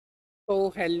So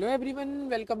hello everyone,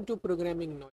 welcome to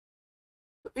Programming Knowledge.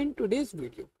 So in today's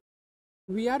video,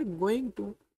 we are going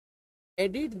to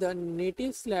edit the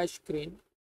native slash screen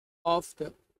of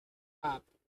the app.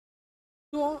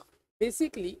 So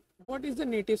basically, what is the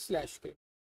native slash screen?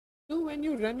 So when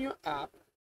you run your app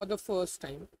for the first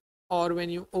time or when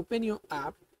you open your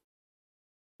app,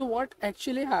 so what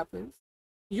actually happens,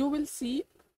 you will see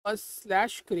a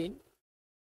slash screen,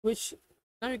 which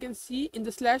now you can see in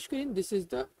the slash screen, this is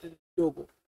the logo.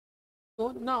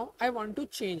 So now I want to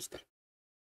change that.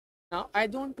 Now I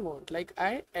don't want, like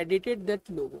I edited that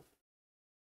logo.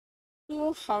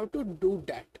 So how to do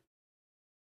that?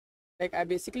 Like I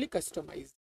basically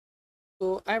customize.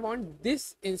 So I want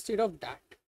this instead of that.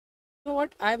 So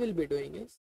what I will be doing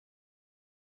is,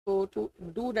 so to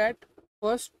do that,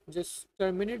 first just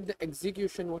terminate the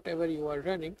execution, whatever you are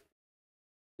running.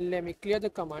 Let me clear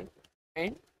the command.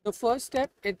 And the first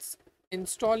step, it's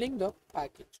installing the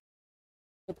package.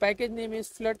 The package name is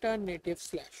Flutter native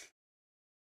slash.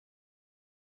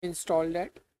 Install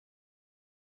that.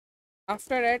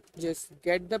 After that, just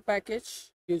get the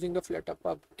package using the Flutter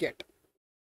pub get.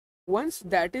 Once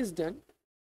that is done,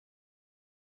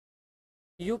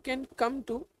 you can come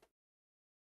to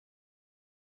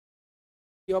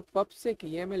your pubsec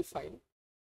YAML file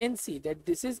and see that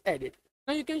this is added.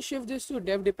 Now you can shift this to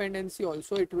dev dependency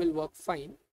also, it will work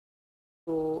fine.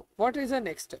 So what is the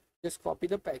next step? Just copy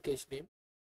the package name,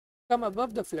 come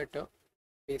above the Flutter,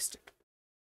 paste it.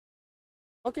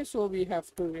 Okay, so we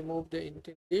have to remove the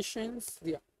indentations.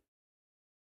 Yeah,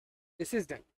 this is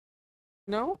done.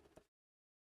 Now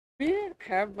we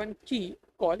have one key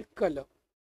called color,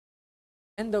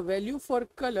 and the value for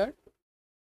color,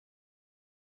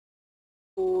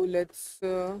 so let's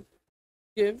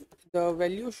give the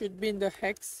value should be in the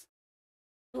hex.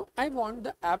 So I want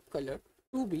the app color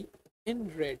to be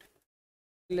in red.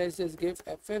 Let's just give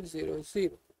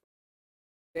ff00.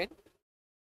 Then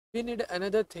we need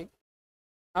another thing.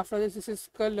 After this is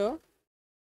color,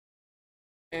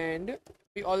 and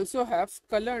we also have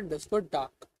color underscore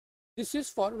dark. This is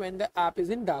for when the app is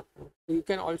in dark mode. So you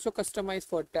can also customize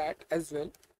for that as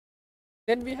well.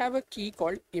 Then we have a key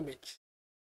called image.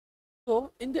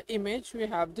 So in the image we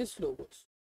have this logos.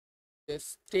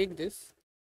 Just take this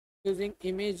using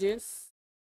images.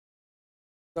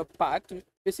 The path,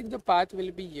 basically the path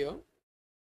will be here,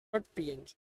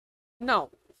 .png. Now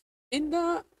in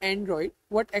the Android,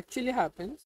 what actually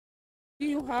happens,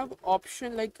 you have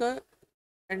option like a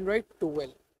Android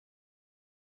 12.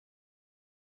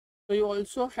 So you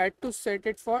also had to set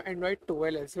it for Android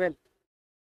 12 as well.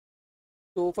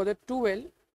 So for the 12,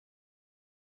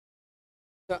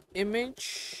 the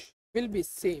image will be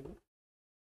same,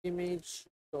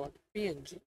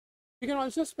 image.png. You can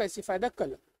also specify the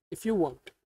color if you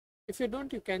want. If you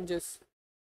don't, you can just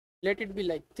let it be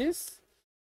like this.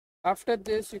 After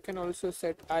this, you can also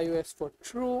set iOS for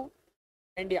true.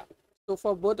 And yeah, so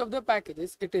for both of the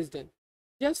packages, it is done.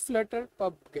 Just Flutter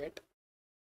pub get.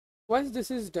 Once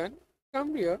this is done,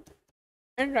 come here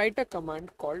and write a command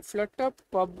called flutter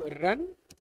pub run.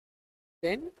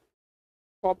 Then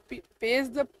copy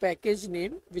paste the package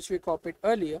name which we copied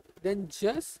earlier. Then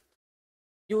just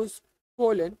use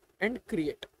colon and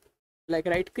create. Like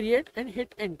write create and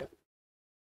hit enter.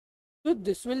 So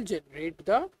this will generate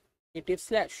the native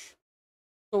slash.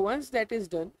 So once that is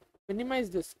done, minimize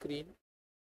the screen,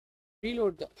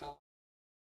 reload the app,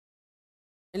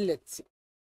 and let's see.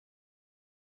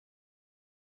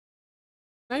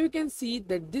 Now you can see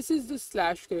that this is the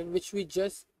slash screen which we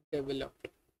just developed.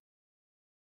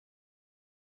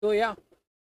 So yeah,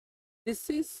 this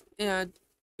is,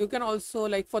 you can also,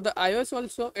 like for the iOS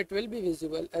also, it will be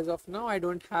visible. As of now, I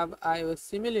don't have iOS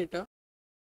simulator.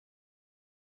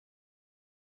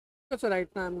 So right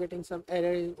now I'm getting some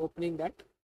error in opening that.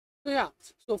 So yeah,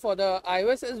 so for the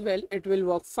iOS as well, it will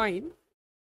work fine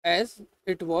as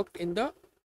it worked in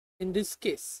this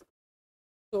case.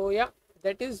 So yeah,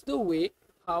 that is the way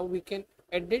how we can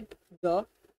edit the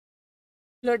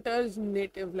Flutter's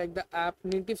native, like the app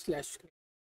native slash screen.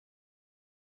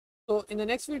 So in the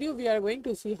next video, we are going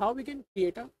to see how we can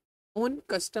create our own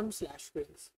custom slash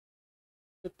screens.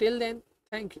 So till then,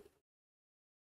 thank you.